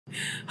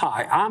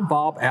Hi, I'm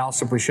Bob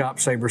Allison with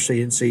ShopSabre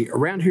CNC.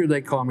 Around here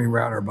they call me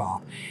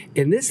Routerbob.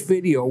 In this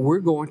video, we're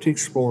going to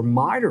explore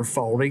miter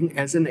folding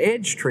as an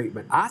edge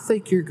treatment. I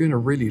think you're going to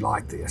really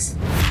like this.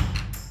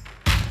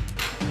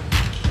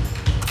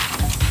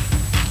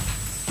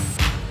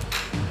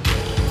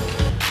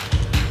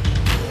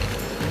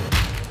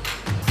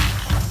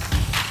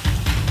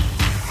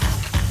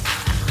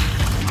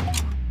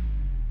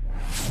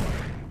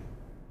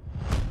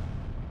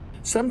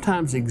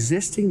 Sometimes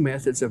existing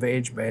methods of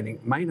edge banding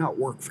may not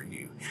work for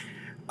you.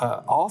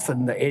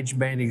 Often the edge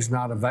banding is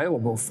not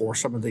available for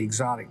some of the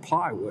exotic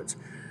plywoods.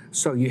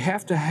 So you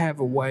have to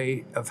have a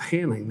way of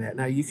handling that.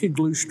 Now you could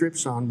glue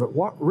strips on, but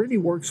what really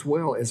works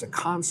well is a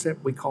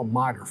concept we call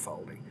miter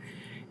folding.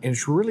 And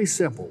it's really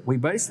simple. We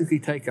basically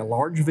take a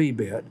large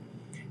V-bit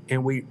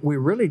and we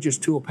really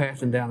just tool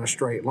pathing down a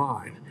straight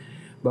line.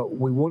 But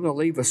we want to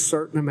leave a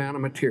certain amount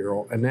of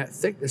material, and that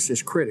thickness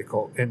is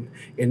critical, and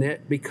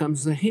that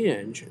becomes the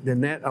hinge.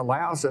 Then that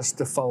allows us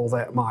to fold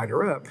that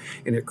miter up,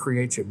 and it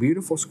creates a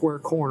beautiful square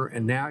corner,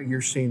 and now you're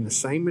seeing the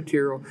same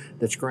material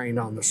that's grained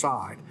on the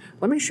side.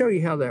 Let me show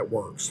you how that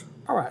works.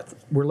 All right,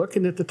 we're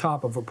looking at the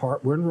top of a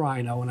part. We're in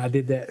Rhino, and I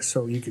did that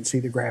so you can see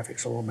the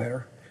graphics a little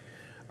better.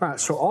 All right,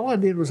 so all I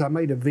did was I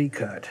made a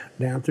V-cut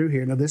down through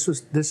here. Now this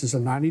is a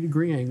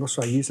 90-degree angle,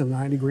 so I used a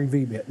 90-degree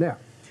V-bit. Now,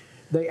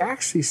 they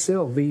actually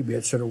sell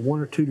V-bits that are 1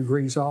 or 2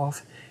 degrees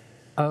off.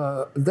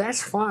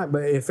 That's fine,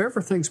 but if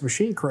everything's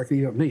machined correctly,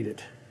 you don't need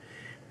it.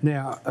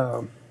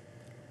 Now,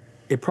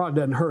 it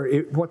probably doesn't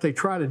hurt. What they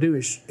try to do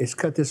is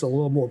cut this a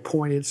little more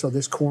pointed so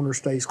this corner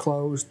stays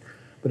closed.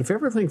 But if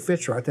everything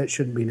fits right, that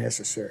shouldn't be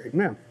necessary.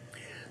 Now,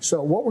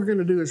 so what we're going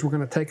to do is we're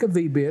going to take a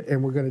V-bit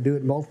and we're going to do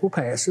it in multiple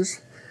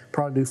passes,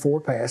 probably do 4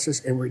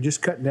 passes, and we're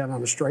just cutting down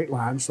on a straight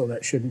line, so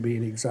that shouldn't be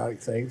any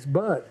exotic things.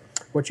 But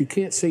what you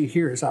can't see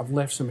here is I've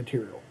left some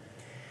material.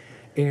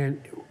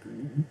 And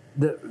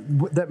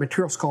that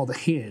material is called the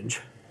hinge,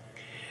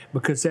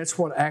 because that's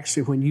what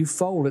actually, when you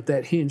fold it,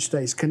 that hinge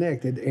stays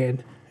connected,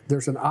 and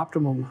there's an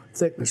optimum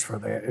thickness for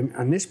that. And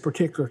on this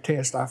particular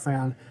test, I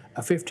found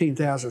a 15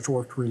 thousandths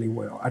worked really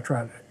well. I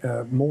tried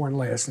more and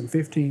less, and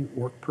 15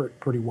 worked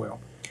pretty well.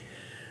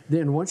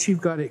 Then once you've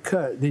got it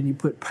cut, then you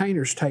put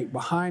painter's tape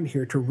behind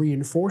here to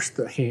reinforce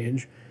the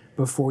hinge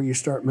before you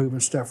start moving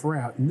stuff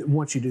around. And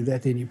once you do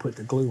that, then you put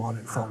the glue on it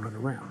and fold it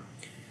around.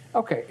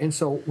 Okay, and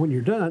so when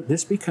you're done,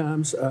 this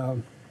becomes,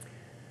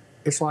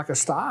 it's like a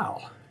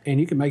style,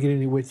 and you can make it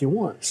any width you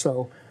want.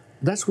 So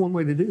that's one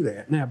way to do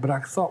that. Now, but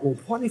I thought, well,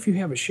 what if you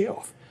have a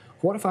shelf?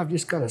 What if I've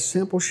just got a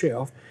simple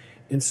shelf?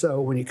 And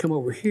so when you come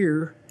over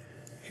here,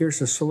 here's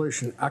the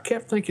solution. I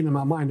kept thinking in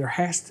my mind, there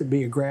has to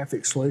be a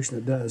graphic solution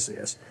that does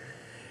this.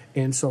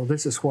 And so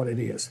this is what it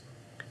is.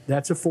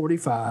 That's a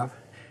 45.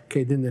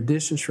 Okay, then the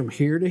distance from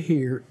here to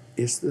here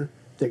is the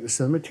thickness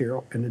of the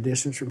material, and the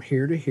distance from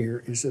here to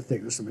here is the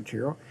thickness of the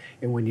material,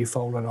 and when you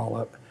fold it all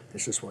up,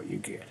 this is what you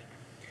get.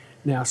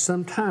 Now,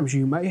 sometimes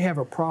you may have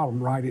a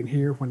problem right in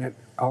here when it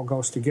all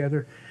goes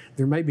together.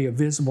 There may be a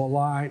visible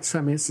line. In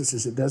some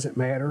instances, it doesn't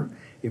matter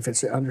if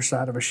it's the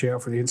underside of a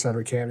shelf or the inside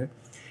of a cabinet.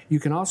 You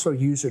can also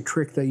use a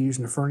trick they use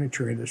in the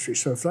furniture industry.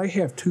 So if they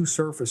have 2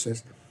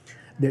 surfaces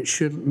that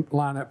should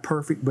line up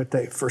perfect,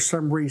 but for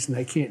some reason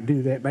they can't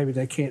do that, maybe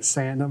they can't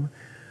sand them,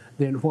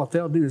 then what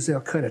they'll do is they'll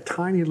cut a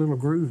tiny little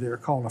groove there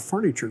called a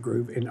furniture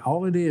groove, and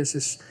all it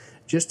is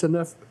just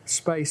enough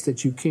space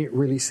that you can't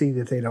really see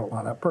that they don't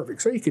line up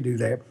perfect. So you could do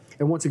that,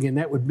 and once again,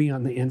 that would be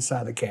on the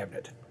inside of the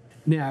cabinet.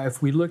 Now,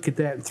 if we look at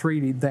that in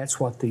 3D, that's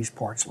what these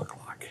parts look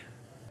like.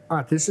 All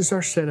right, this is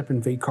our setup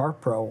in V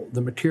Carve Pro.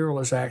 The material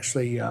is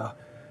actually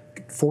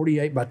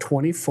 48 by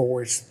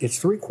 24. It's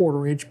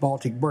 3/4 inch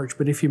Baltic birch,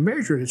 but if you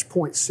measure it, it's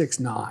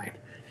 0.69.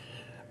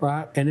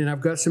 Right, and then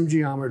I've got some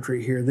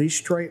geometry here. These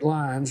straight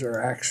lines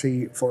are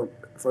actually for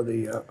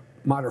the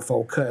miter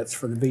fold cuts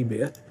for the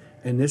V-bit,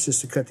 and this is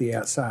to cut the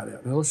outside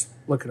out. Now let's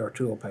look at our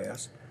tool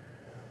paths.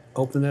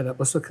 Open that up.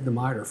 Let's look at the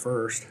miter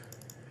first.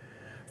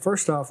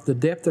 First off, the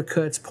depth of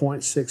cut's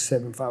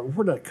 0.675.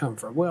 Where did that come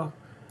from? Well,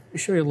 let me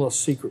show you a little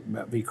secret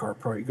about V Carve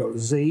Pro. You go to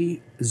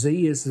Z.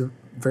 Z is the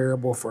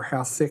variable for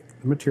how thick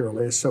the material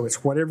is, so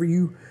it's whatever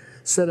you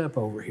set up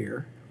over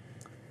here,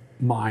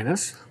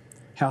 minus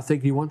how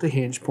thick do you want the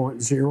hinge,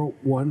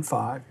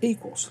 0.015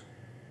 equals.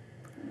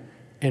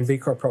 And V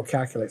Carve Pro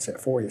calculates that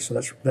for you,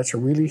 so that's a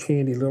really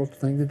handy little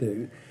thing to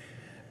do.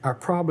 I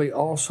probably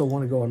also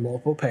want to go in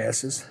multiple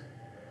passes.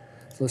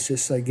 So let's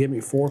just say give me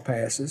 4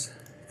 passes,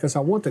 because I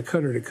want the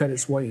cutter to cut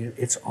its way in.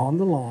 It's on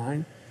the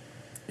line,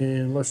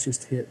 and let's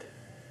just hit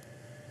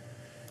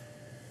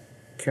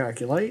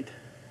calculate,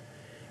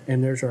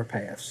 and there's our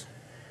paths.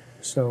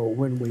 So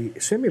when we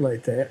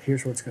simulate that,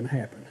 here's what's going to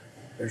happen.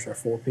 There's our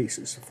 4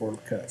 pieces, 4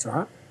 cuts, all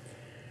right?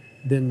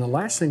 Then the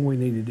last thing we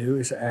need to do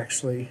is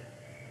actually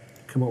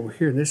come over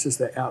here, and this is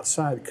the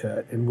outside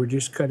cut, and we're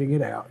just cutting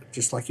it out,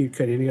 just like you'd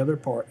cut any other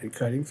part and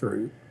cutting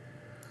through.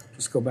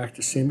 Let's go back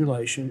to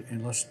simulation,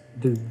 and let's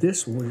do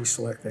this when you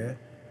select that.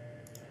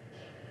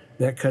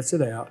 That cuts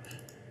it out,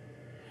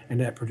 and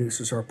that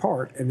produces our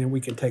part, and then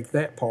we can take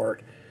that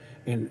part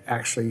and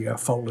actually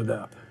fold it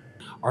up.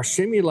 Our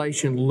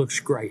simulation looks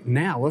great.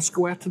 Now let's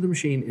go out to the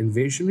machine and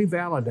visually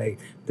validate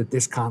that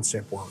this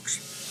concept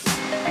works.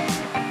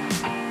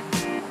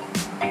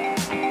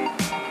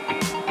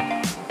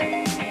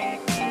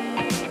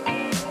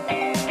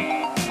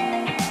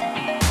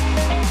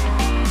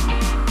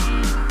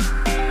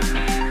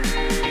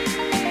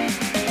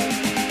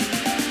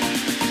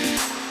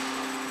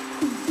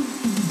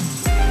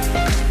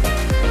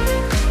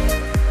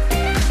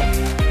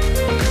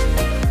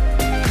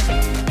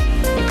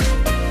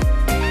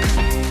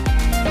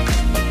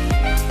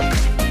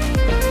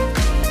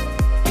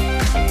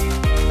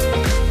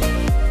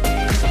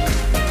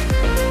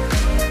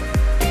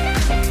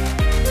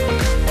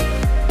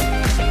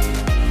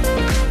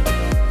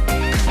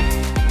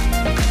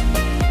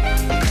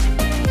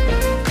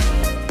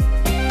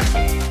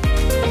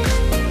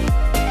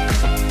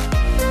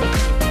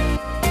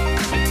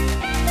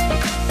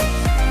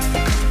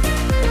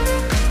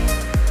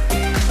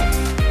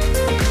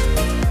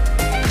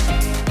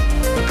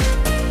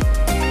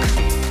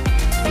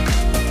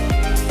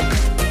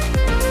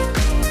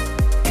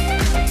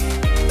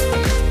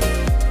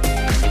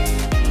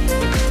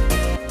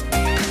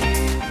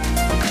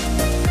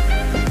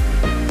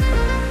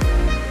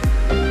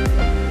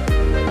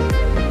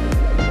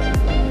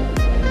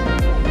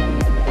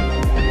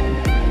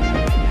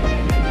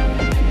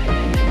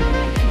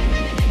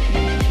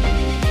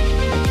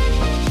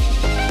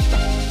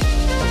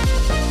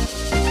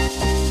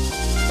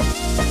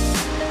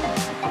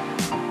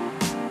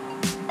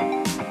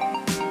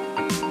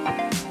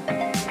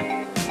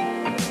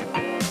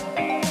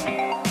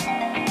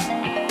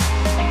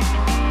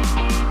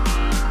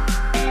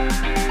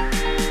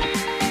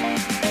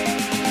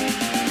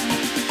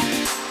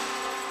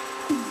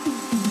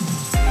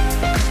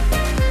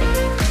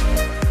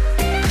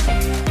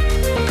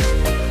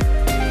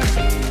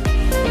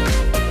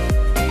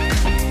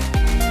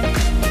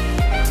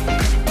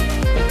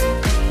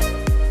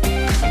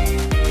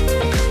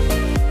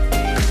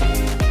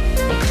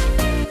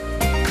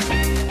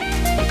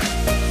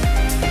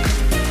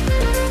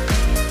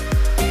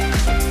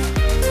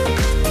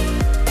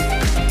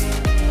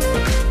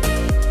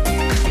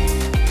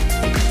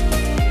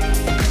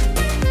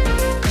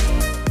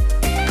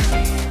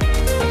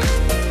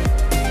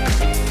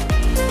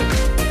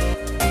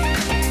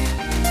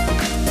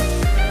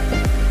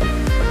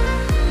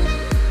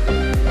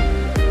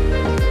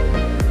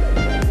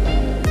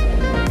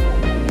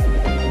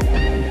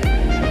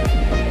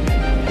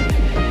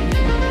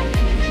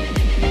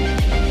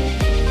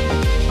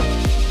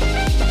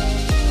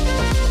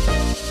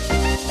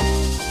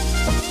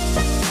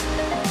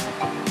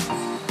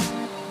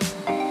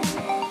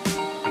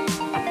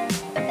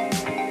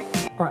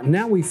 All right,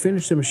 now we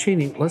finished the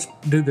machining, let's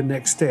do the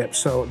next step.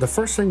 So the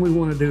first thing we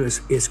want to do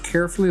is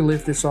carefully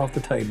lift this off the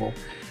table.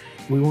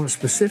 We want to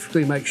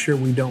specifically make sure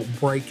we don't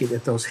break it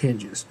at those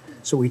hinges.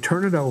 So we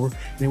turn it over,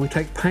 and then we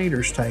take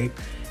painter's tape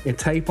and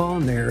tape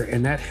on there,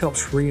 and that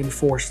helps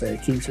reinforce that.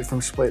 It keeps it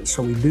from splitting.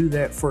 So we do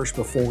that first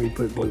before we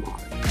put glue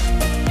on it.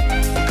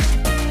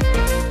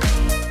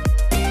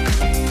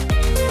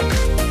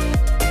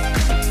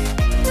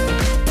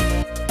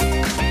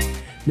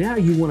 Now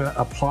you want to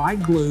apply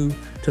glue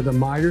to the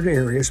mitered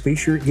areas. Be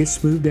sure it gets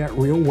smoothed out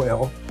real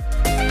well.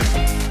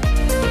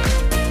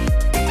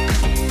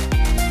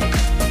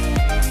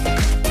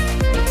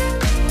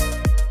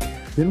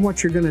 Then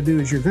what you're going to do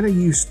is you're going to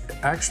use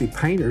actually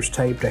painter's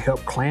tape to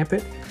help clamp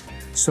it.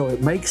 So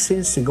it makes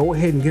sense to go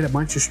ahead and get a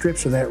bunch of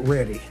strips of that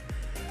ready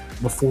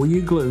before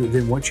you glue.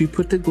 Then once you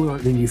put the glue on,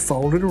 then you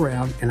fold it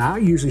around. And I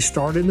usually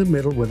start in the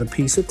middle with a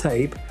piece of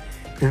tape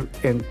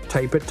and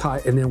tape it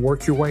tight, and then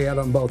work your way out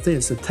on both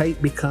ends. The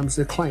tape becomes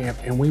the clamp,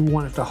 and we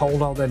want it to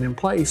hold all that in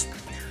place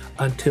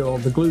until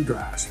the glue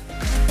dries.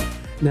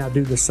 Now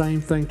do the same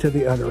thing to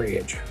the other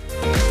edge.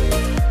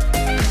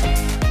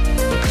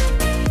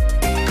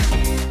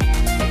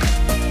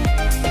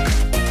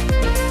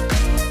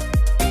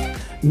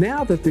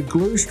 Now that the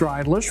glue's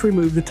dried, let's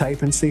remove the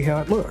tape and see how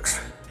it looks.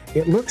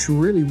 It looks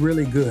really,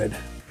 really good.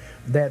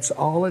 That's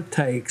all it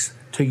takes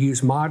to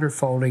use miter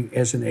folding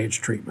as an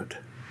edge treatment.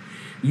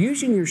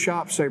 Using your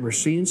ShopSabre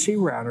CNC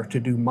router to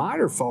do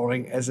miter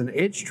folding as an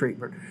edge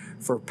treatment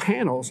for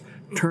panels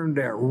turned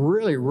out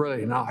really,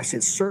 really nice.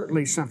 It's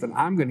certainly something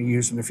I'm going to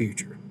use in the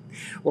future.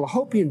 Well, I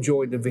hope you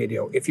enjoyed the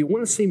video. If you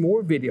want to see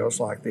more videos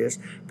like this,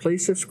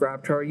 please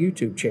subscribe to our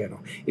YouTube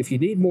channel. If you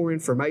need more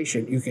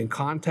information, you can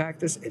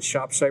contact us at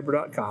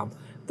ShopSabre.com.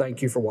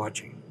 Thank you for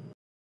watching.